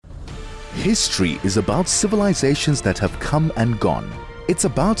History is about civilizations that have come and gone. It's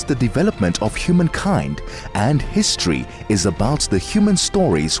about the development of humankind, and history is about the human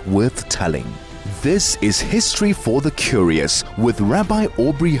stories worth telling. This is History for the Curious with Rabbi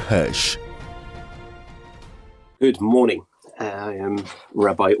Aubrey Hersh. Good morning. I am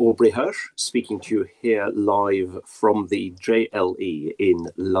Rabbi Aubrey Hersh, speaking to you here live from the JLE in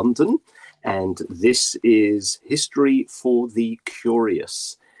London, and this is History for the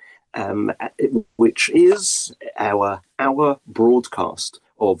Curious, which is our broadcast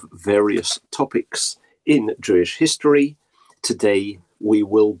of various topics in Jewish history. Today we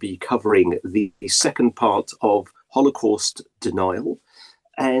will be covering the second part of Holocaust denial,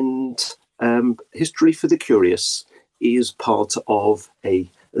 and History for the Curious is part of a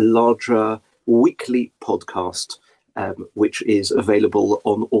larger weekly podcast, which is available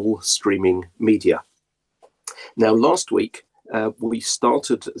on all streaming media. Now, last week, we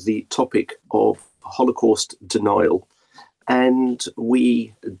started the topic of Holocaust denial, and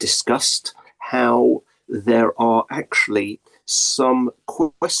we discussed how there are actually some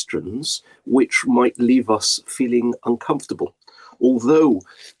questions which might leave us feeling uncomfortable. Although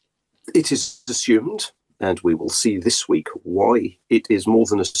it is assumed, and we will see this week why it is more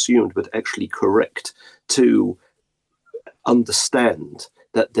than assumed, but actually correct, to understand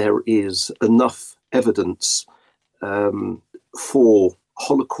that there is enough evidence for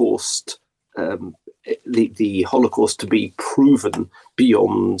Holocaust, the Holocaust to be proven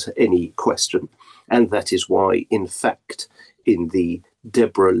beyond any question. And that is why, in fact, in the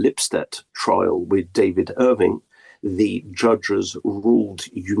Deborah Lipstadt trial with David Irving, the judges ruled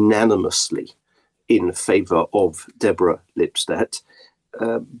unanimously in favor of Deborah Lipstadt,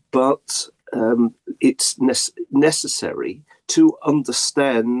 but it's necessary to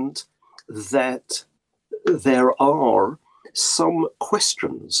understand that there are some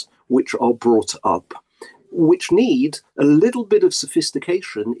questions which are brought up which need a little bit of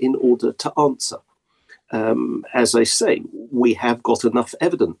sophistication in order to answer. As I say, we have got enough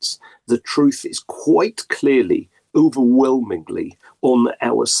evidence. The truth is quite clearly, overwhelmingly on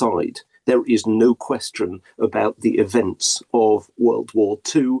our side. There is no question about the events of World War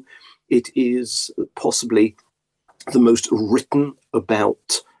II. It is possibly the most written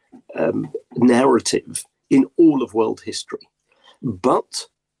about narrative in all of world history. But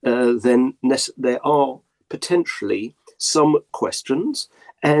then there are potentially some questions,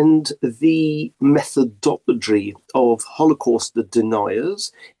 and the methodology of Holocaust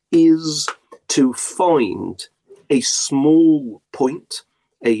deniers is to find a small point,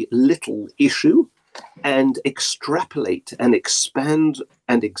 a little issue, and extrapolate and expand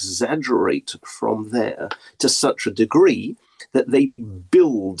and exaggerate from there to such a degree that they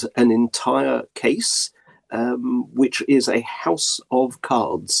build an entire case, which is a house of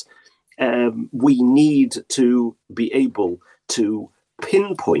cards. We need to be able to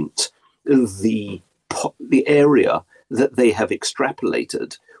pinpoint the area that they have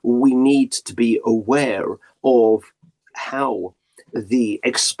extrapolated. We need to be aware of how the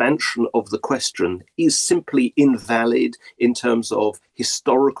expansion of the question is simply invalid in terms of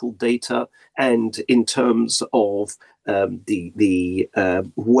historical data and in terms of the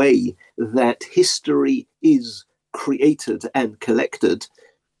way that history is created and collected,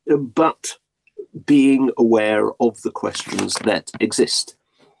 but being aware of the questions that exist.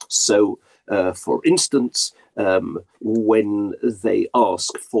 So, for instance, when they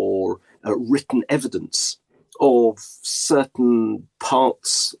ask for written evidence of certain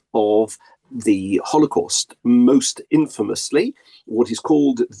parts of the Holocaust, most infamously what is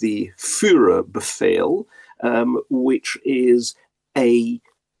called the Führerbefehl, which is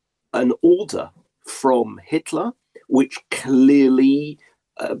an order from Hitler, which clearly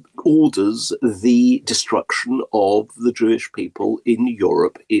orders the destruction of the Jewish people in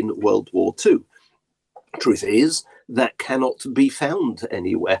Europe in World War II. Truth is, that cannot be found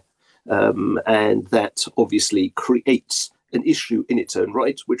anywhere. And that obviously creates an issue in its own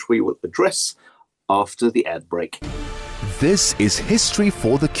right, which we will address after the ad break. This is History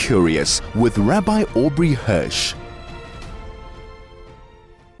for the Curious with Rabbi Aubrey Hersh.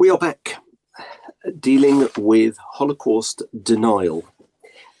 We are back dealing with Holocaust denial.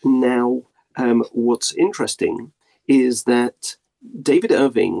 Now, what's interesting is that David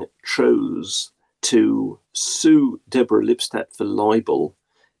Irving chose to sue Deborah Lipstadt for libel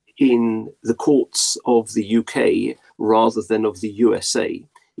in the courts of the UK rather than of the USA,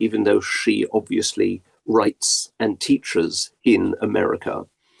 even though she obviously writes and teaches in America.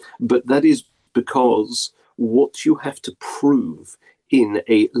 But that is because what you have to prove in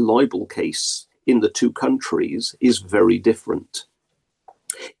a libel case in the two countries is very different.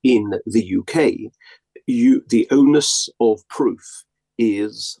 In the UK, the onus of proof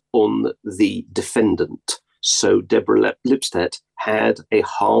is on the defendant. So Deborah Lipstadt had a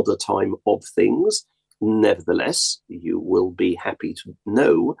harder time of things. Nevertheless, you will be happy to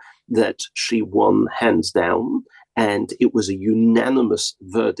know that she won hands down, and it was a unanimous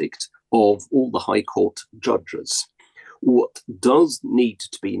verdict of all the High Court judges. What does need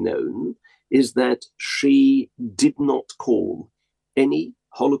to be known is that she did not call any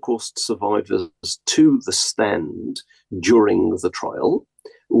Holocaust survivors to the stand during the trial,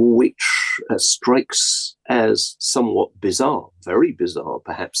 which strikes as somewhat bizarre, very bizarre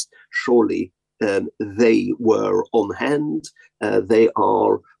perhaps. Surely they were on hand, they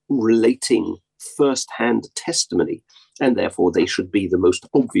are relating first-hand testimony, and therefore they should be the most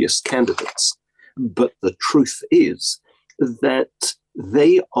obvious candidates. But the truth is that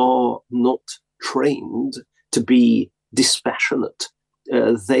they are not trained to be dispassionate.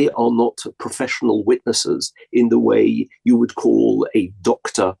 They are not professional witnesses in the way you would call a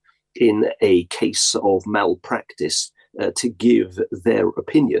doctor in a case of malpractice to give their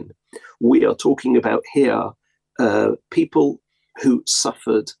opinion. We are talking about here people who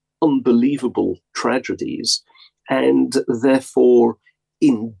suffered unbelievable tragedies, and therefore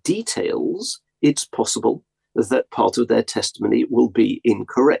in details it's possible that part of their testimony will be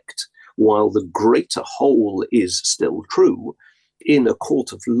incorrect, while the greater whole is still true. In a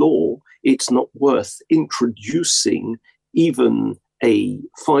court of law, it's not worth introducing even a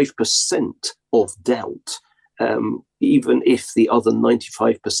 5% of doubt, even if the other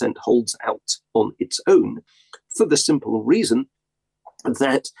 95% holds out on its own, for the simple reason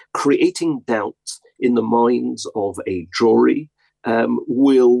that creating doubt in the minds of a jury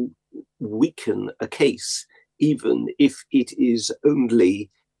will weaken a case, even if it is only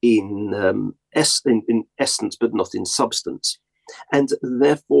in essence but not in substance. And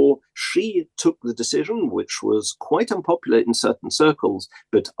therefore, she took the decision, which was quite unpopular in certain circles,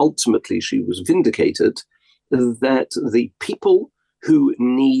 but ultimately she was vindicated, that the people who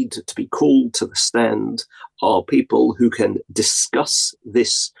need to be called to the stand are people who can discuss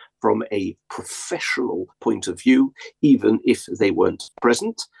this from a professional point of view, even if they weren't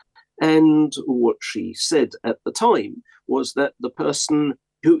present. And what she said at the time was that the person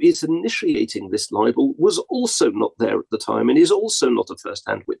who is initiating this libel was also not there at the time and is also not a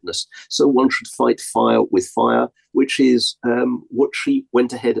first-hand witness. So one should fight fire with fire, which is what she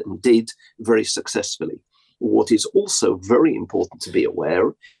went ahead and did very successfully. What is also very important to be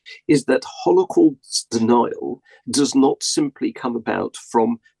aware is that Holocaust denial does not simply come about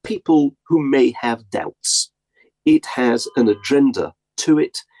from people who may have doubts. It has an agenda to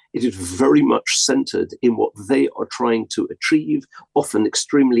it. It is very much centered in what they are trying to achieve, often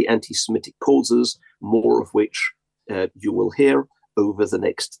extremely anti-Semitic causes, more of which you will hear over the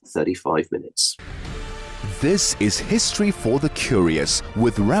next 35 minutes. This is History for the Curious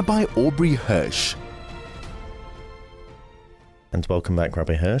with Rabbi Aubrey Hersh. And welcome back,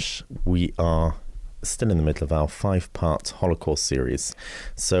 Rabbi Hersh. We are still in the middle of our 5-part Holocaust series.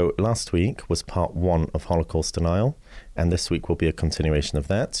 So last week was part 1 of Holocaust denial, and this week will be a continuation of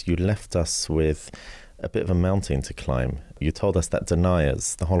that. You left us with a bit of a mountain to climb. You told us that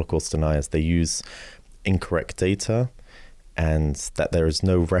deniers, the Holocaust deniers, they use incorrect data, and that there is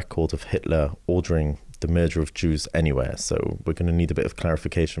no record of Hitler ordering the murder of Jews anywhere. So we're going to need a bit of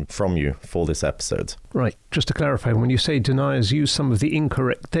clarification from you for this episode. Right. Just to clarify, when you say deniers use some of the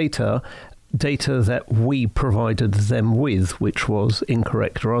incorrect data that we provided them with, which was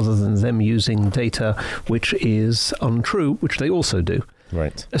incorrect, rather than them using data which is untrue, which they also do.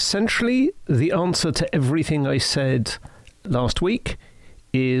 Right. Essentially, the answer to everything I said last week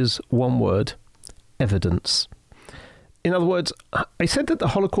is one word: evidence. In other words, I said that the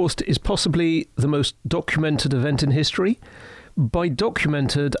Holocaust is possibly the most documented event in history. By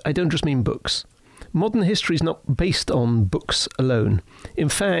documented, I don't just mean books. Modern history is not based on books alone. In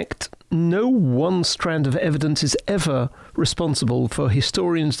fact, no one strand of evidence is ever responsible for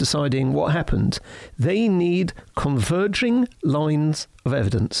historians deciding what happened. They need converging lines of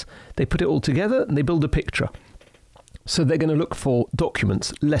evidence. They put it all together and they build a picture. So they're going to look for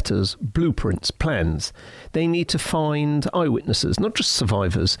documents, letters, blueprints, plans. They need to find eyewitnesses, not just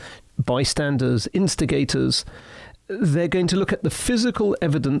survivors, bystanders, instigators. They're going to look at the physical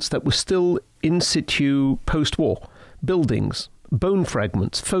evidence that was still in situ post-war, buildings, bone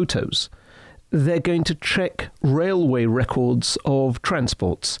fragments, photos. They're going to check railway records of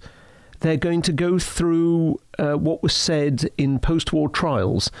transports. They're going to go through what was said in post-war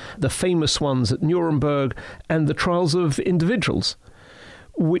trials, the famous ones at Nuremberg and the trials of individuals,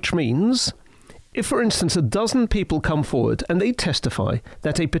 which means If, for instance, a dozen people come forward and they testify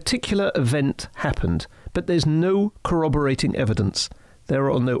that a particular event happened, but there's no corroborating evidence,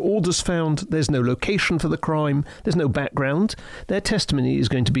 there are no orders found, there's no location for the crime, there's no background, their testimony is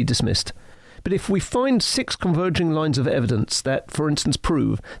going to be dismissed. But if we find 6 converging lines of evidence that, for instance,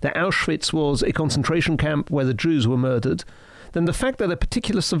 prove that Auschwitz was a concentration camp where the Jews were murdered, then the fact that a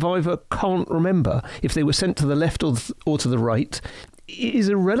particular survivor can't remember if they were sent to the left or to the right is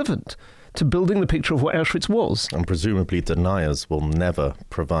irrelevant to building the picture of what Auschwitz was. And presumably deniers will never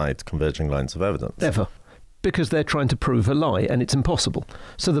provide converging lines of evidence. Ever. Because they're trying to prove a lie, and it's impossible.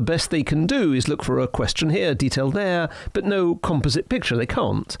 So the best they can do is look for a question here, detail there, but no composite picture. They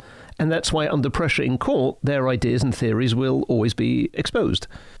can't. And that's why under pressure in court, their ideas and theories will always be exposed.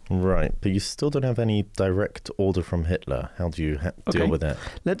 Right, but you still don't have any direct order from Hitler. How do you deal with that?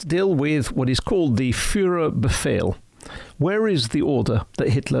 Let's deal with what is called the Führerbefehl. Where is the order that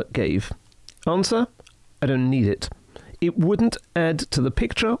Hitler gave? Answer, I don't need it. It wouldn't add to the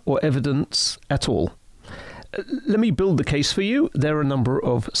picture or evidence at all. Let me build the case for you. There are a number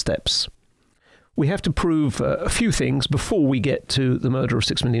of steps. We have to prove a few things before we get to the murder of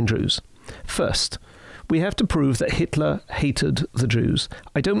 6 million Jews. First, we have to prove that Hitler hated the Jews.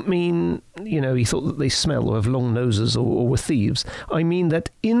 I don't mean, he thought that they smell or have long noses or were thieves. I mean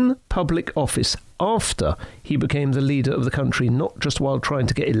that in public office, after he became the leader of the country, not just while trying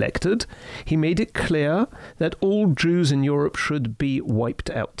to get elected, he made it clear that all Jews in Europe should be wiped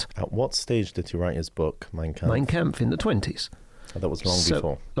out. At what stage did he write his book, Mein Kampf? Mein Kampf in the 20s. Oh, that was long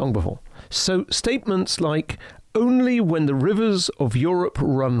before. Long before. So statements like, only when the rivers of Europe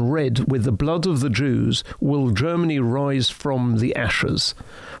run red with the blood of the Jews will Germany rise from the ashes,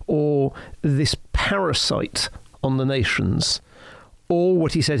 or this parasite on the nations, or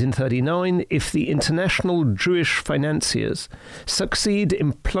what he said in 1939, if the international Jewish financiers succeed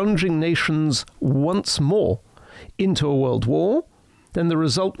in plunging nations once more into a world war, then the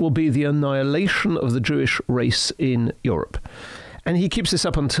result will be the annihilation of the Jewish race in Europe. And he keeps this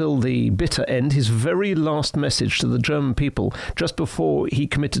up until the bitter end. His very last message to the German people just before he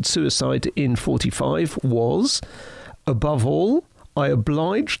committed suicide in 1945 was, above all, I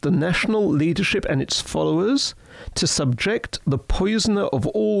oblige the national leadership and its followers to subject the poisoner of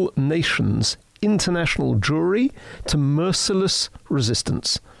all nations, international Jewry, to merciless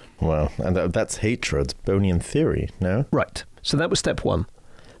resistance. Wow, and that's hatred, Bonian theory, no? Right. So that was step one.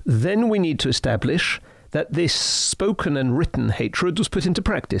 Then we need to establish that this spoken and written hatred was put into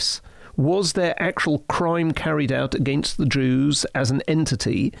practice. Was there actual crime carried out against the Jews as an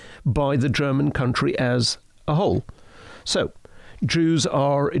entity by the German country as a whole? So, Jews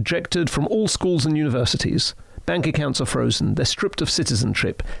are ejected from all schools and universities. Bank accounts are frozen. They're stripped of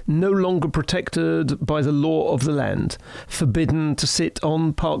citizenship. No longer protected by the law of the land. Forbidden to sit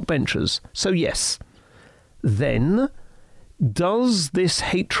on park benches. So yes. Then, does this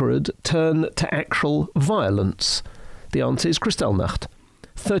hatred turn to actual violence? The answer is Kristallnacht.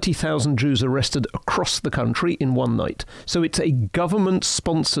 30,000 Jews arrested across the country in one night. So it's a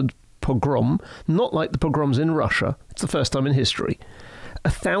government-sponsored pogrom, not like the pogroms in Russia. It's the first time in history.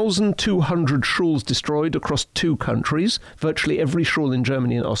 1,200 shuls destroyed across 2 countries, virtually every shul in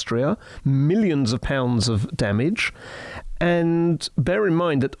Germany and Austria, millions of pounds of damage. And bear in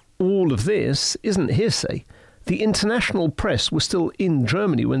mind that all of this isn't hearsay. The international press was still in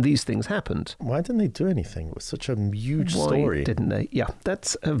Germany when these things happened. Why didn't they do anything? It was such a huge story. Why didn't they? Yeah,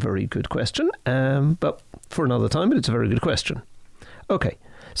 that's a very good question. But for another time, but it's a very good question. Okay,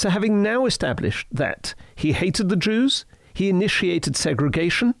 so having now established that he hated the Jews, he initiated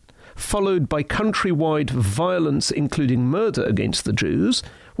segregation, followed by countrywide violence, including murder against the Jews,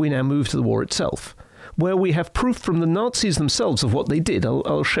 we now move to the war itself, where we have proof from the Nazis themselves of what they did.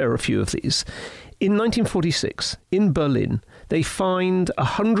 I'll share a few of these. In 1946, in Berlin, they find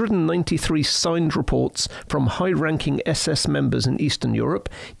 193 signed reports from high-ranking SS members in Eastern Europe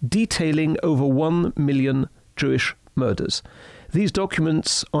detailing over 1 million Jewish murders. These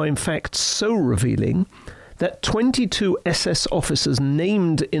documents are in fact so revealing that 22 SS officers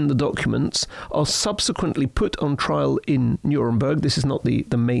named in the documents are subsequently put on trial in Nuremberg. This is not the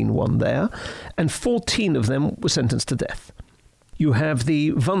main one there. And 14 of them were sentenced to death. You have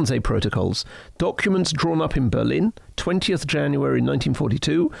the Wannsee Protocols, documents drawn up in Berlin, 20th January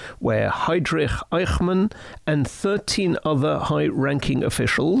 1942, where Heydrich Eichmann and 13 other high-ranking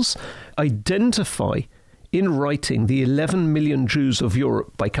officials identify in writing the 11 million Jews of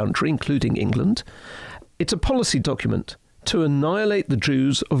Europe by country, including England. It's a policy document to annihilate the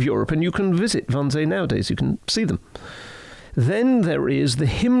Jews of Europe, and you can visit Wannsee nowadays, you can see them. Then there is the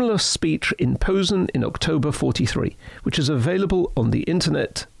Himmler speech in Posen in October 1943, which is available on the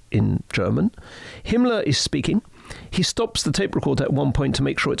internet in German. Himmler is speaking. He stops the tape recorder at one point to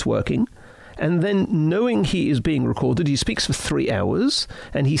make sure it's working. And then, knowing he is being recorded, he speaks for 3 hours,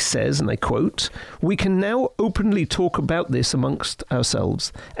 and he says, and I quote, "We can now openly talk about this amongst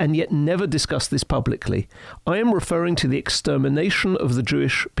ourselves, and yet never discuss this publicly. I am referring to the extermination of the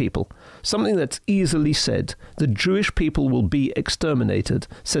Jewish people. Something that's easily said. The Jewish people will be exterminated,"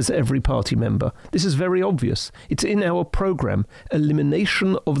 says every party member. This is very obvious. It's in our program.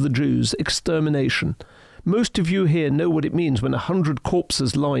 Elimination of the Jews. Extermination. Most of you here know what it means when 100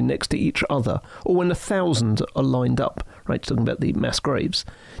 corpses lie next to each other, or when 1,000 are lined up, right, talking about the mass graves.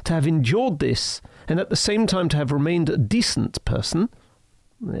 To have endured this, and at the same time to have remained a decent person,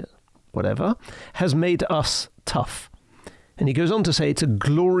 whatever, has made us tough. And he goes on to say it's a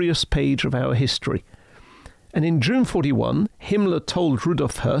glorious page of our history. And in June 1941, Himmler told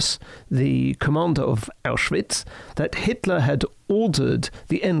Rudolf Höss, the commander of Auschwitz, that Hitler had ordered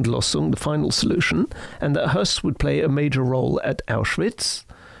the Endlösung, the final solution, and that Höss would play a major role at Auschwitz.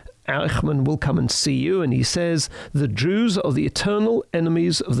 Eichmann will come and see you, and he says, "The Jews are the eternal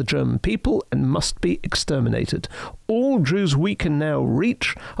enemies of the German people and must be exterminated. All Jews we can now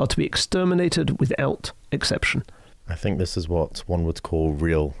reach are to be exterminated without exception." I think this is what one would call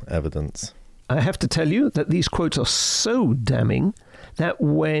real evidence. I have to tell you that these quotes are so damning that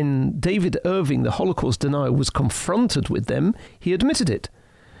when David Irving, the Holocaust denier, was confronted with them, he admitted it.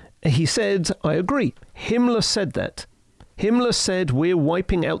 He said, "I agree. Himmler said that. Himmler said, we're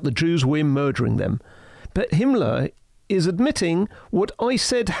wiping out the Jews, we're murdering them." But Himmler is admitting what I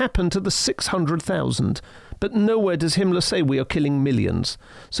said happened to the 600,000. But nowhere does Himmler say we are killing millions.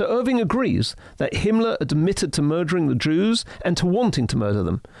 So Irving agrees that Himmler admitted to murdering the Jews and to wanting to murder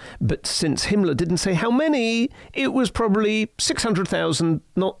them. But since Himmler didn't say how many, it was probably 600,000,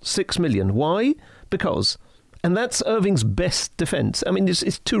 not 6 million. Why? Because. And that's Irving's best defense. I mean,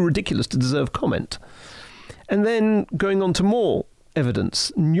 it's too ridiculous to deserve comment. And then going on to more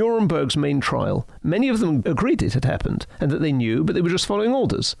evidence, Nuremberg's main trial. Many of them agreed it had happened and that they knew, but they were just following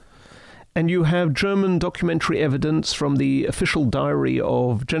orders. And you have German documentary evidence from the official diary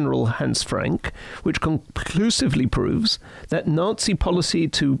of General Hans Frank, which conclusively proves that Nazi policy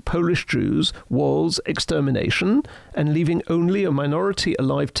to Polish Jews was extermination and leaving only a minority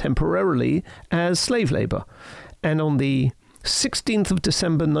alive temporarily as slave labor. And on the 16th of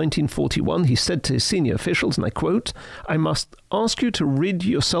December 1941, he said to his senior officials, and I quote, "I must ask you to rid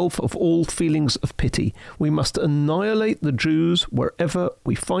yourself of all feelings of pity. We must annihilate the Jews wherever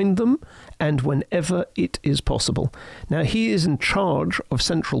we find them and whenever it is possible." Now, he is in charge of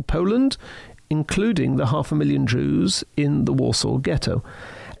central Poland, including the 500,000 Jews in the Warsaw Ghetto.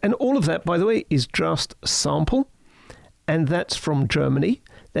 And all of that, by the way, is just a sample, and that's from Germany.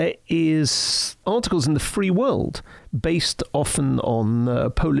 There is articles in the Free World based often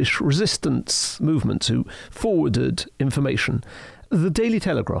on Polish resistance movements who forwarded information. The Daily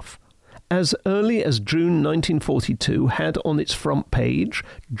Telegraph, as early as June 1942, had on its front page,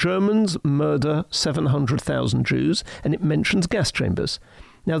 "Germans murder 700,000 Jews," and it mentions gas chambers.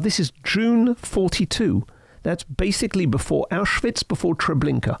 Now, this is June 1942. That's basically before Auschwitz, before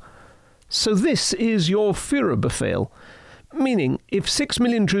Treblinka. So this is your Führerbefehl. Meaning, if 6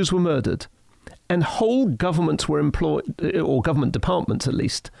 million Jews were murdered and whole governments were employed, or government departments at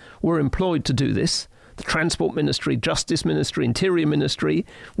least, were employed to do this, the Transport Ministry, Justice Ministry, Interior Ministry,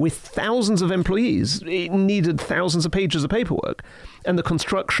 with thousands of employees, it needed thousands of pages of paperwork, and the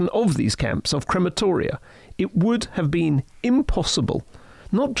construction of these camps, of crematoria, it would have been impossible,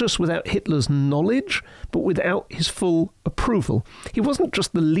 not just without Hitler's knowledge, but without his full approval. He wasn't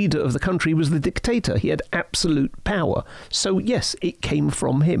just the leader of the country, he was the dictator. He had absolute power. So yes, it came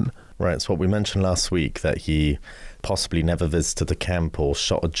from him. Right, it's what we mentioned last week, that he possibly never visited a camp or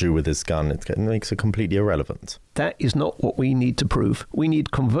shot a Jew with his gun. It makes it completely irrelevant. That is not what we need to prove. We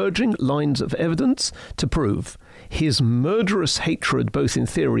need converging lines of evidence to prove his murderous hatred, both in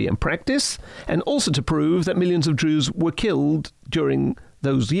theory and practice, and also to prove that millions of Jews were killed during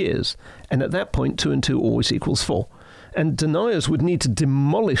those years. And at that point, 2 and 2 always equals 4. And deniers would need to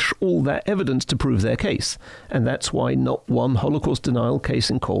demolish all that evidence to prove their case. And that's why not one Holocaust denial case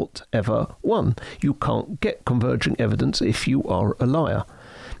in court ever won. You can't get converging evidence if you are a liar.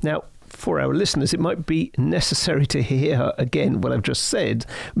 Now, for our listeners, it might be necessary to hear again what I've just said,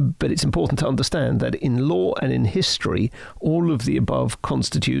 but it's important to understand that in law and in history, all of the above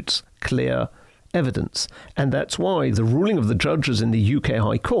constitutes clear evidence. And that's why the ruling of the judges in the UK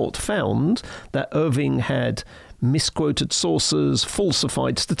High Court found that Irving had misquoted sources,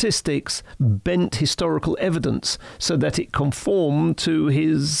 falsified statistics, bent historical evidence so that it conformed to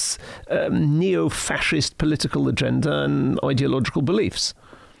his neo-fascist political agenda and ideological beliefs.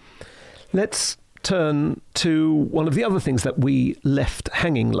 Let's turn to one of the other things that we left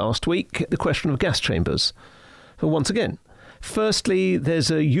hanging last week, the question of gas chambers. So once again, firstly, there's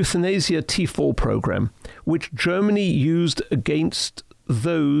a euthanasia T4 program, which Germany used against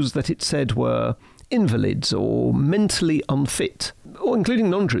those that it said were invalids or mentally unfit, or including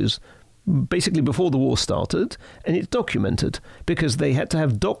non-Jews, basically before the war started, and it's documented because they had to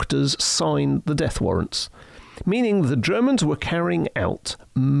have doctors sign the death warrants, meaning the Germans were carrying out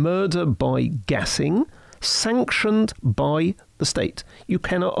murder by gassing, sanctioned by the state. You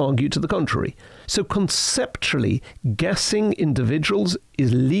cannot argue to the contrary. So conceptually, gassing individuals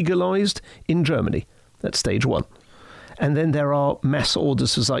is legalized in Germany. That's stage one. And then there are mass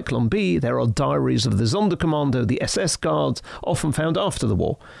orders for Zyklon B. There are diaries of the Sonderkommando, the SS guards, often found after the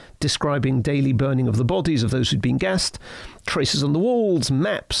war, describing daily burning of the bodies of those who'd been gassed, traces on the walls,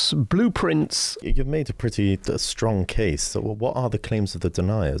 maps, blueprints. You've made a pretty strong case. So what are the claims of the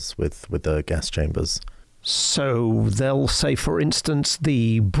deniers with the gas chambers? So they'll say, for instance,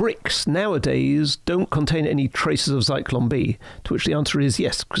 the bricks nowadays don't contain any traces of Zyklon B, to which the answer is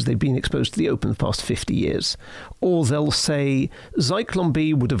yes, because they've been exposed to the open the past 50 years. Or they'll say Zyklon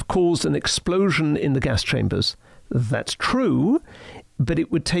B would have caused an explosion in the gas chambers. That's true, but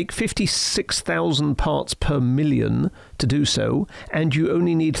it would take 56,000 parts per million to do so, and you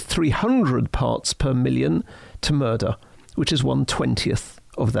only need 300 parts per million to murder, which is 1/20th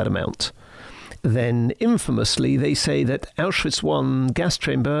of that amount. Then, infamously, they say that Auschwitz I gas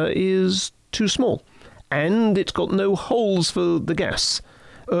chamber is too small, and it's got no holes for the gas.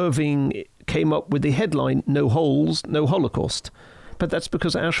 Irving came up with the headline, "No holes, no Holocaust." But that's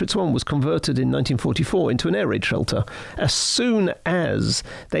because Auschwitz I was converted in 1944 into an air raid shelter. As soon as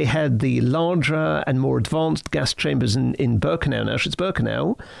they had the larger and more advanced gas chambers in Birkenau, in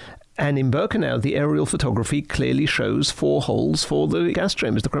Auschwitz-Birkenau, and in Birkenau, the aerial photography clearly shows 4 holes for the gas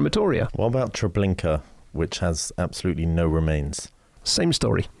chambers, the crematoria. What about Treblinka, which has absolutely no remains? Same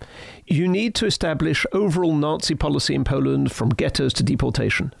story. You need to establish overall Nazi policy in Poland from ghettos to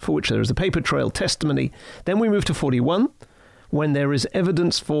deportation, for which there is a paper trail testimony. Then we move to 41, when there is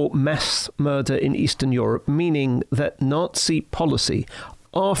evidence for mass murder in Eastern Europe, meaning that Nazi policy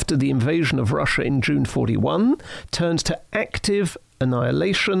after the invasion of Russia in June 41 turns to active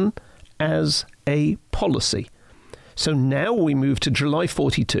annihilation as a policy. So now we move to July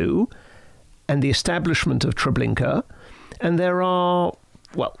 42 and the establishment of Treblinka, and there are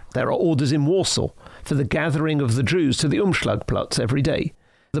orders in Warsaw for the gathering of the Jews to the Umschlagplatz every day.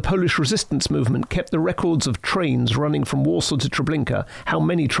 The Polish resistance movement kept the records of trains running from Warsaw to Treblinka, how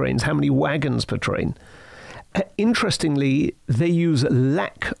many trains, how many wagons per train. Interestingly, they use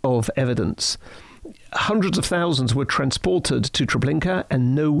lack of evidence. Hundreds of thousands were transported to Treblinka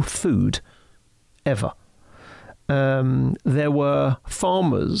and no food, ever. There were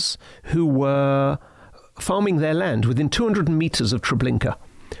farmers who were farming their land within 200 meters of Treblinka,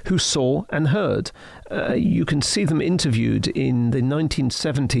 who saw and heard. You can see them interviewed in the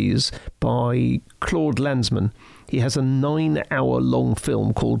 1970s by Claude Lanzmann. He has a 9-hour-long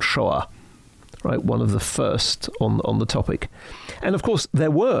film called Shoah, right, one of the first on the topic. And of course,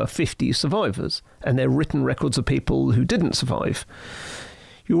 there were 50 survivors, and there are written records of people who didn't survive.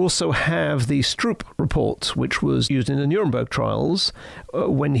 You also have the Stroop report, which was used in the Nuremberg trials,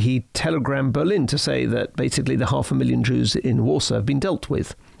 when he telegrammed Berlin to say that basically the 500,000 Jews in Warsaw have been dealt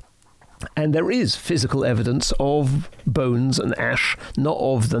with. And there is physical evidence of bones and ash, not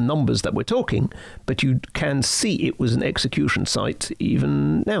of the numbers that we're talking, but you can see it was an execution site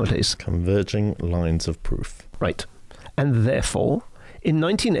even nowadays. Converging lines of proof. Right. And therefore, in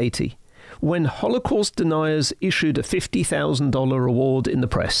 1980, when Holocaust deniers issued a $50,000 reward in the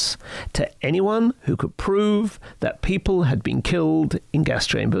press to anyone who could prove that people had been killed in gas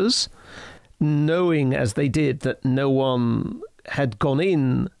chambers, knowing as they did that no one had gone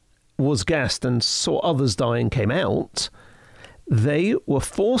in, was gassed and saw others die and came out, they were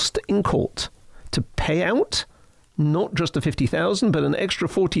forced in court to pay out not just the $50,000, but an extra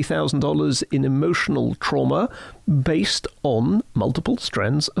 $40,000 in emotional trauma based on multiple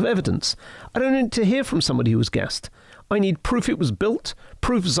strands of evidence. I don't need to hear from somebody who was gassed. I need proof it was built,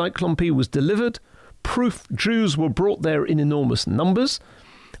 proof Zyklon B was delivered, proof Jews were brought there in enormous numbers,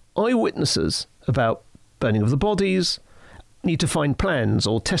 eyewitnesses about burning of the bodies, need to find plans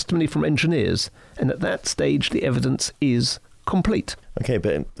or testimony from engineers, and at that stage the evidence is complete. Okay,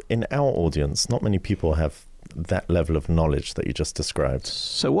 but in our audience, not many people have that level of knowledge that you just described.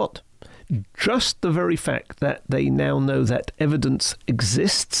 So what? Just the very fact that they now know that evidence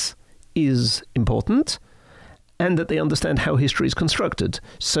exists is important, and that they understand how history is constructed,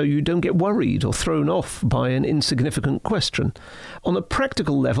 so you don't get worried or thrown off by an insignificant question. On a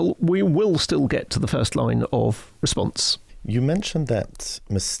practical level, we will still get to the first line of response. You mentioned that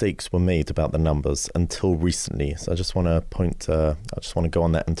mistakes were made about the numbers until recently. So I just want to go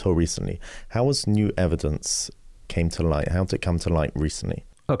on that until recently. How has new evidence came to light? How did it come to light recently?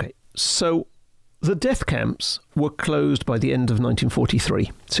 Okay, so the death camps were closed by the end of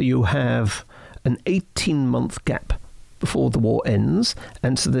 1943. So you have an 18-month gap before the war ends,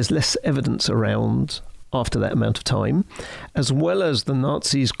 and so there's less evidence around after that amount of time, as well as the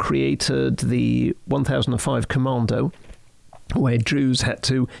Nazis created the 1005 Commando, where Jews had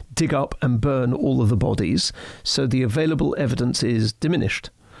to dig up and burn all of the bodies, so the available evidence is diminished.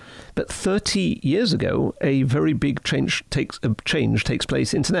 But 30 years ago, a very big change takes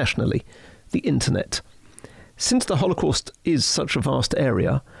place internationally, the internet. Since the Holocaust is such a vast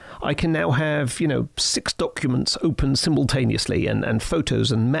area, I can now have, 6 documents open simultaneously and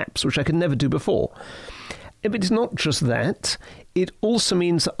photos and maps, which I could never do before. But it's not just that. It also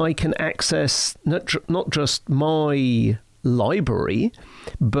means I can access not just my library,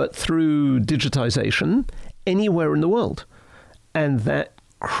 but through digitization anywhere in the world. And that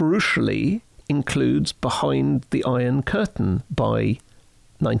crucially includes Behind the Iron Curtain by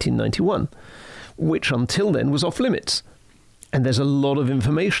 1991, which until then was off limits. And there's a lot of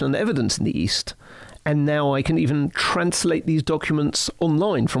information and evidence in the East. And now I can even translate these documents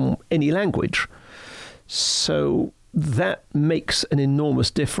online from any language. So that makes an enormous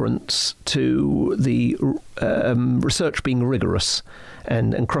difference to the research being rigorous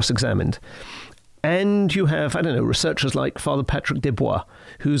and cross-examined. And you have, researchers like Father Patrick Desbois,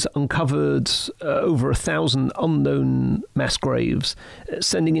 who's uncovered over 1,000 unknown mass graves,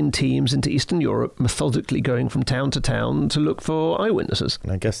 sending in teams into Eastern Europe, methodically going from town to town to look for eyewitnesses.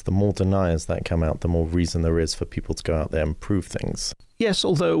 And I guess the more deniers that come out, the more reason there is for people to go out there and prove things. Yes,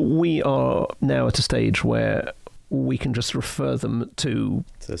 although we are now at a stage where we can just refer them to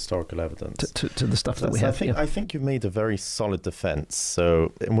historical evidence, to the stuff that we have. I think you've made a very solid defense.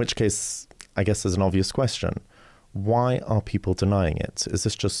 So in which case, I guess there's an obvious question. Why are people denying it? Is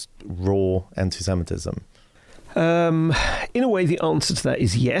this just raw anti-Semitism? In a way, the answer to that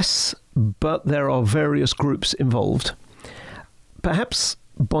is yes, but there are various groups involved. Perhaps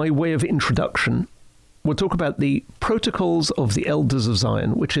by way of introduction, we'll talk about the Protocols of the Elders of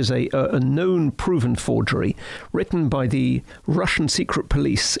Zion, which is a known, proven forgery written by the Russian secret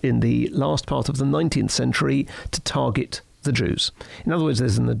police in the last part of the 19th century to target the Jews. In other words,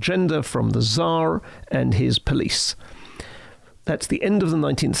 there's an agenda from the Tsar and his police. That's the end of the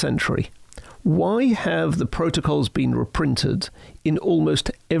 19th century. Why have the protocols been reprinted in almost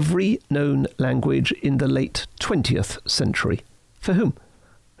every known language in the late 20th century? For whom?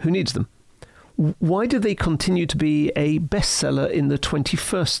 Who needs them? Why do they continue to be a bestseller in the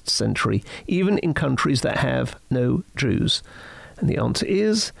 21st century, even in countries that have no Jews? And the answer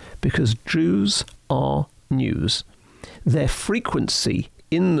is because Jews are news. Their frequency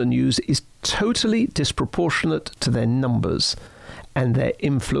in the news is totally disproportionate to their numbers, and their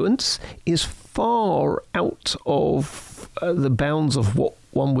influence is far out of the bounds of what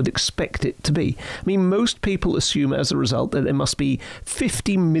one would expect it to be. I mean, most people assume as a result that there must be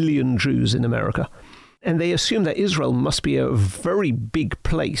 50 million Jews in America. And they assume that Israel must be a very big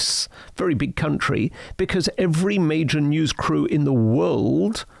place, very big country, because every major news crew in the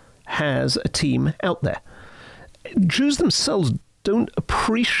world has a team out there. Jews themselves don't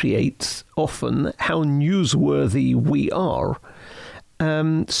appreciate often how newsworthy we are.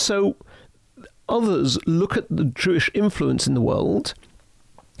 So others look at the Jewish influence in the world,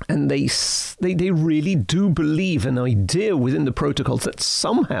 and they really do believe an idea within the protocols that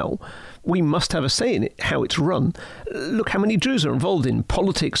somehow we must have a say in it, how it's run. Look how many Jews are involved in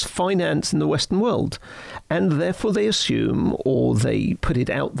politics, finance in the Western world. And therefore they assume, or they put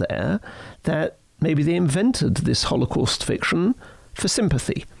it out there, that maybe they invented this Holocaust fiction for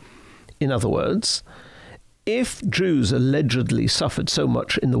sympathy. In other words, if Jews allegedly suffered so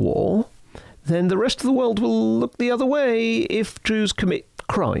much in the war, then the rest of the world will look the other way if Jews commit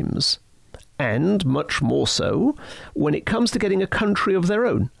crimes. And much more so when it comes to getting a country of their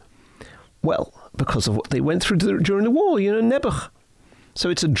own. Well, because of what they went through during the war, Nebuch. So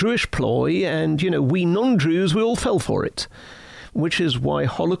it's a Jewish ploy, and, we non-Jews, we all fell for it. Which is why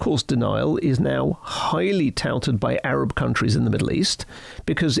Holocaust denial is now highly touted by Arab countries in the Middle East,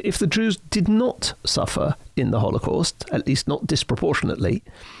 because if the Jews did not suffer in the Holocaust, at least not disproportionately,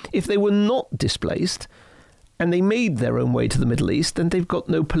 if they were not displaced, and they made their own way to the Middle East, then they've got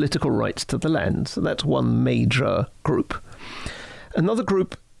no political rights to the land. So that's one major group. Another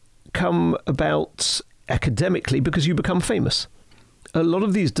group come about academically because you become famous. A lot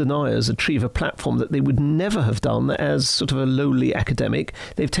of these deniers achieve a platform that they would never have done as sort of a lowly academic.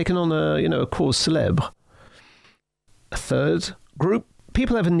 They've taken on a cause célèbre. A third group,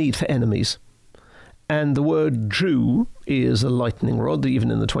 people have a need for enemies. And the word Jew is a lightning rod, even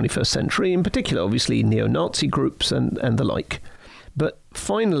in the 21st century, in particular, obviously, neo-Nazi groups and the like. But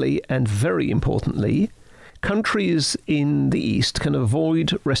finally, and very importantly, countries in the East can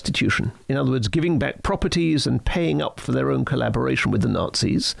avoid restitution. In other words, giving back properties and paying up for their own collaboration with the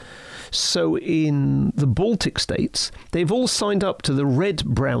Nazis. So in the Baltic states, they've all signed up to the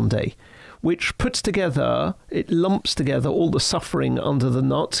Red-Brown Day, which it lumps together all the suffering under the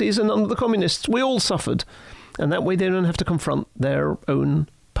Nazis and under the communists. We all suffered. And that way they don't have to confront their own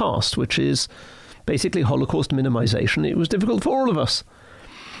past, which is basically Holocaust minimization. It was difficult for all of us.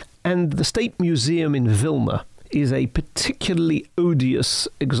 And the State Museum in Vilna is a particularly odious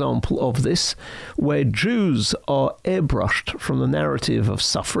example of this, where Jews are airbrushed from the narrative of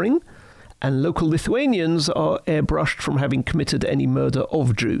suffering, and local Lithuanians are airbrushed from having committed any murder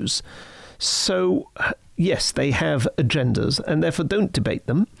of Jews. So, yes, they have agendas, and therefore don't debate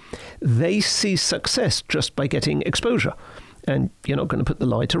them. They see success just by getting exposure, and you're not going to put the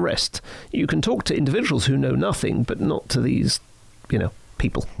lie to rest. You can talk to individuals who know nothing, but not to these,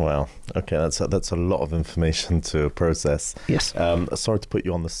 people. Wow. Okay, that's a lot of information to process. Yes. Sorry to put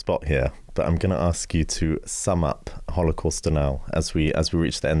you on the spot here, but I'm going to ask you to sum up Holocaust denial as we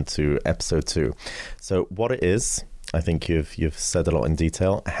reach the end to episode 2. So what it is, I think you've said a lot in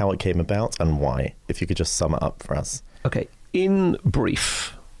detail, how it came about and why. If you could just sum it up for us. Okay. In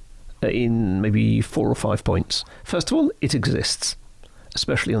brief, in maybe 4 or 5 points. First of all, it exists,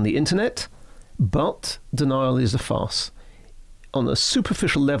 especially on the internet, but denial is a farce. On a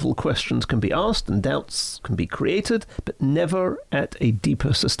superficial level, questions can be asked and doubts can be created, but never at a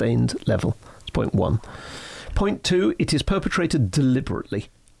deeper, sustained level. That's point 1. Point 2, it is perpetrated deliberately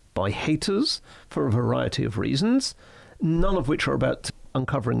by haters for a variety of reasons, none of which are about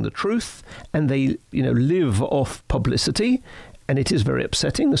uncovering the truth, and they, live off publicity, and it is very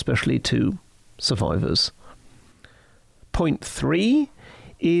upsetting, especially to survivors. Point 3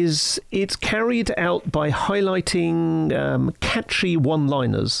 is it's carried out by highlighting catchy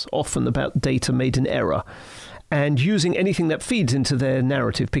one-liners, often about data made in error, and using anything that feeds into their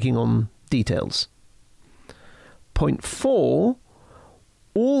narrative, picking on details. Point 4,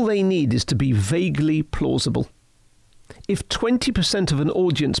 all they need is to be vaguely plausible. If 20% of an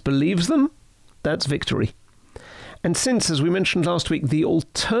audience believes them, that's victory. And since, as we mentioned last week, the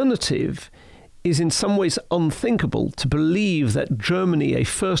alternative is in some ways unthinkable, to believe that Germany, a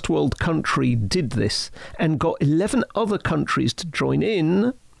first world country, did this and got 11 other countries to join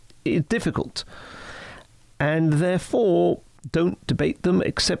in, is difficult. And therefore, don't debate them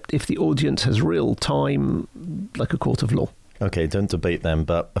except if the audience has real time, like a court of law. Okay, don't debate them,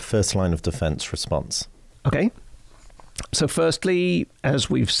 but a first line of defense response. Okay. So firstly, as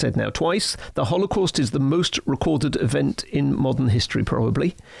we've said now twice, the Holocaust is the most recorded event in modern history,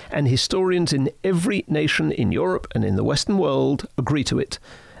 probably, and historians in every nation in Europe and in the Western world agree to it,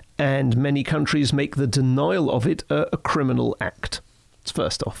 and many countries make the denial of it a criminal act. It's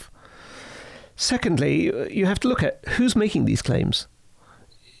first off. Secondly, you have to look at who's making these claims.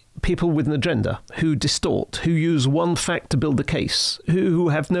 People with an agenda, who distort, who use one fact to build a case, who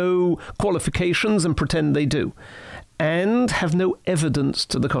have no qualifications and pretend they do, and have no evidence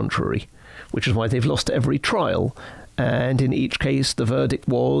to the contrary, which is why they've lost every trial. And in each case, the verdict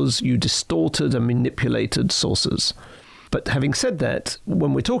was you distorted and manipulated sources. But having said that,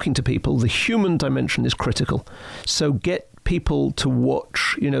 when we're talking to people, the human dimension is critical. So get people to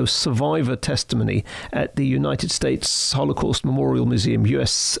watch, survivor testimony at the United States Holocaust Memorial Museum,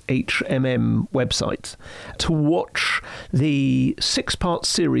 USHMM website, to watch the 6-part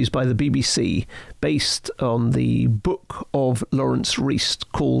series by the BBC based on the book of Lawrence Reist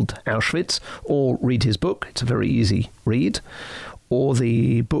called Auschwitz, or read his book. It's a very easy read. Or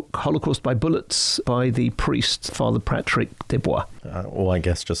the book Holocaust by Bullets by the priest Father Patrick Desbois. Or I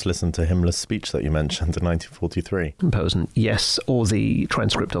guess just listen to Himmler's speech that you mentioned in 1943. In Posen, yes, or the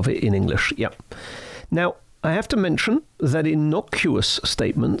transcript of it in English, yeah. Now, I have to mention that innocuous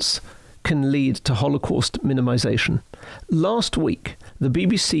statements can lead to Holocaust minimization. Last week, the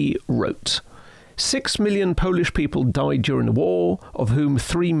BBC wrote, 6 million Polish people died during the war, of whom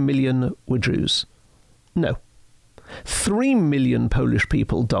 3 million were Jews. No. 3 million Polish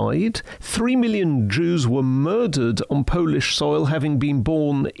people died. 3 million Jews were murdered on Polish soil, having been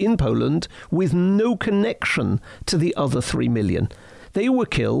born in Poland, with no connection to the other 3 million. They were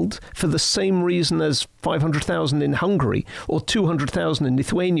killed for the same reason as 500,000 in Hungary, or 200,000 in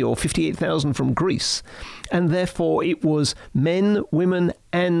Lithuania, or 58,000 from Greece. And therefore it was men, women,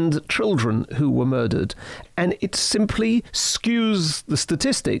 and children who were murdered. And it simply skews the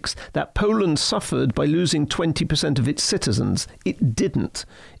statistics that Poland suffered by losing 20% of its citizens. It didn't.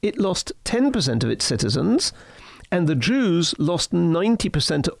 It lost 10% of its citizens, and the Jews lost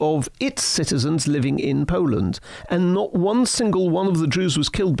 90% of its citizens living in Poland. And not one single one of the Jews was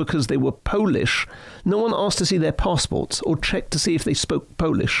killed because they were Polish. No one asked to see their passports or checked to see if they spoke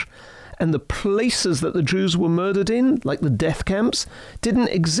Polish. And the places that the Jews were murdered in, like the death camps, didn't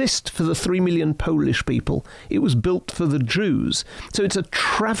exist for the 3 million Polish people. It was built for the Jews. So it's a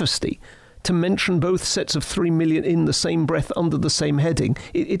travesty to mention both sets of 3 million in the same breath under the same heading.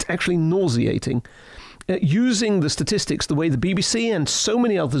 It's actually nauseating. Using the statistics the way the BBC and so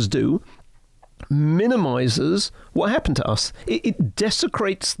many others do minimizes what happened to us. It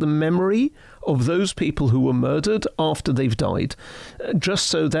desecrates the memory of those people who were murdered after they've died, just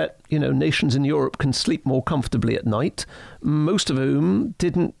so that, nations in Europe can sleep more comfortably at night, most of whom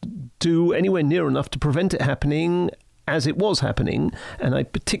didn't do anywhere near enough to prevent it happening as it was happening, and I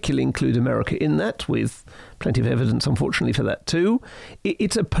particularly include America in that, with plenty of evidence, unfortunately, for that too.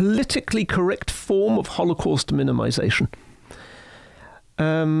 It's a politically correct form of Holocaust minimization.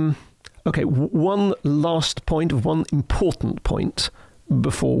 Okay, one last point, one important point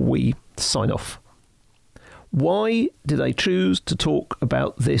before we sign off. Why did I choose to talk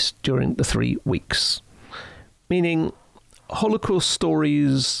about this during the 3 weeks? Meaning, Holocaust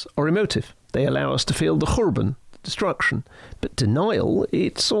stories are emotive. They allow us to feel the Churban, destruction. But denial,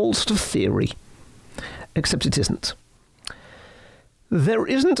 it's all sort of theory. Except it isn't. There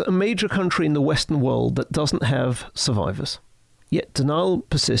isn't a major country in the Western world that doesn't have survivors. Yet denial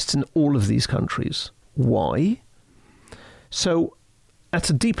persists in all of these countries. Why? So, at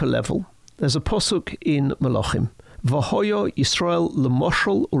a deeper level, there's a posuk in Malachim. V'hoya Yisrael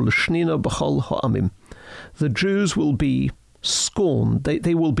l'moshel u'l'shnina b'chol ha'amim. The Jews will be scorned.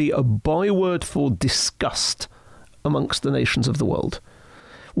 They will be a byword for disgust amongst the nations of the world.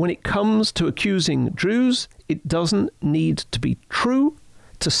 When it comes to accusing Jews, it doesn't need to be true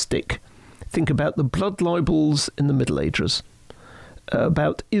to stick. Think about the blood libels in the Middle Ages,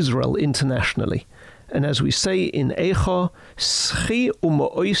 about Israel internationally. And as we say in Eicha, Schi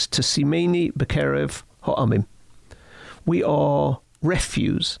u'ma'ois tesimeni bekerev ha'amim. We are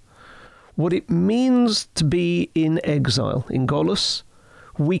refuse. What it means to be in exile, in Golus,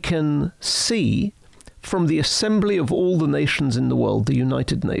 we can see from the assembly of all the nations in the world, the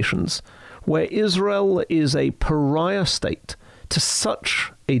United Nations, where Israel is a pariah state to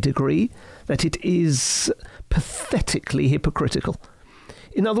such a degree that it is pathetically hypocritical.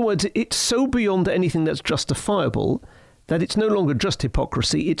 In other words, it's so beyond anything that's justifiable that it's no longer just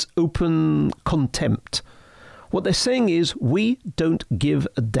hypocrisy, it's open contempt. What they're saying is, we don't give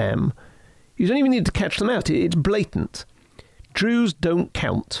a damn. You don't even need to catch them out. It's blatant. Jews don't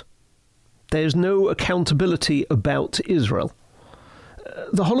count. There's no accountability about Israel.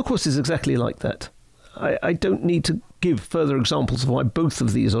 The Holocaust is exactly like that. I don't need to give further examples of why both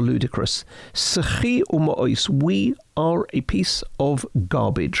of these are ludicrous. Sechi u'ma'ois, we are a piece of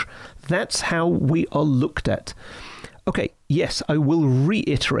garbage. That's how we are looked at. Okay, yes, I will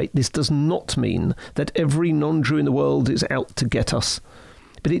reiterate, this does not mean that every non-Jew in the world is out to get us.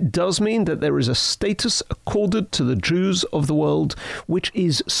 But it does mean that there is a status accorded to the Jews of the world which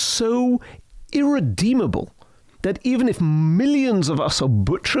is so irredeemable that even if millions of us are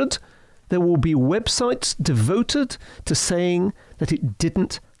butchered, there will be websites devoted to saying that it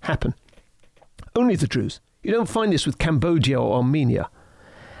didn't happen. Only the Jews. You don't find this with Cambodia or Armenia.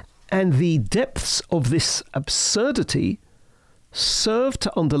 And the depths of this absurdity serve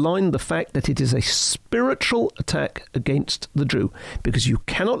to underline the fact that it is a spiritual attack against the Jew, because you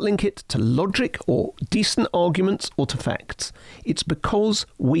cannot link it to logic or decent arguments or to facts. It's because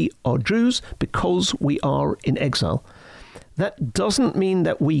we are Jews, because we are in exile. That doesn't mean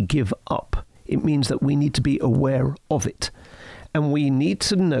that we give up. It means that we need to be aware of it. And we need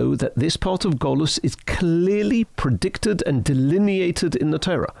to know that this part of Golus is clearly predicted and delineated in the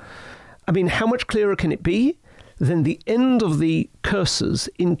Torah. I mean, how much clearer can it be than the end of the curses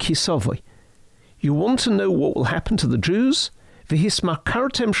in Kisavoi? You want to know what will happen to the Jews?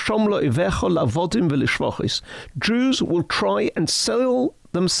 Jews will try and sell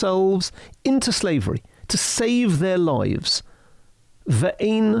themselves into slavery to save their lives.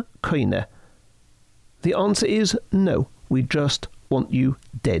 Ve'ein koine. The answer is no. We just want you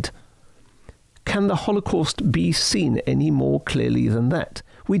dead. Can the Holocaust be seen any more clearly than that?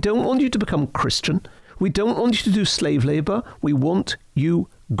 We don't want you to become Christian. We don't want you to do slave labor. We want you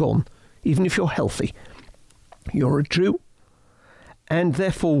gone, even if you're healthy. You're a Jew, and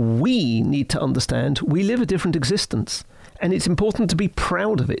therefore we need to understand we live a different existence, and it's important to be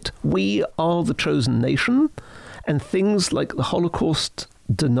proud of it. We are the chosen nation, and things like the Holocaust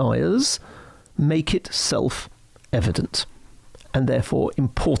deniers make it self-evident, and therefore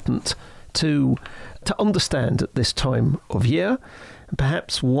important to understand at this time of year.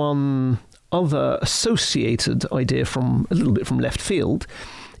 Perhaps one other associated idea from a little bit from left field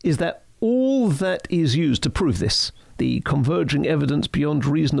is that all that is used to prove this, the converging evidence beyond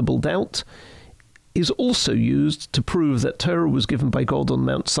reasonable doubt, is also used to prove that Torah was given by God on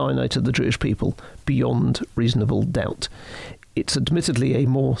Mount Sinai to the Jewish people beyond reasonable doubt. It's admittedly a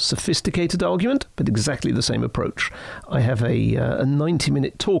more sophisticated argument, but exactly the same approach. I have a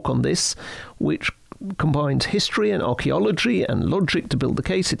 90-minute talk on this, which combines history and archaeology and logic to build the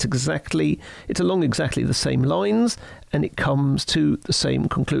case. It's along exactly the same lines, and it comes to the same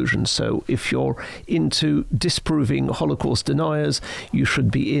conclusion. So if you're into disproving Holocaust deniers, you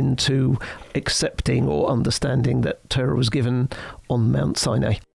should be into accepting or understanding that Torah was given on Mount Sinai.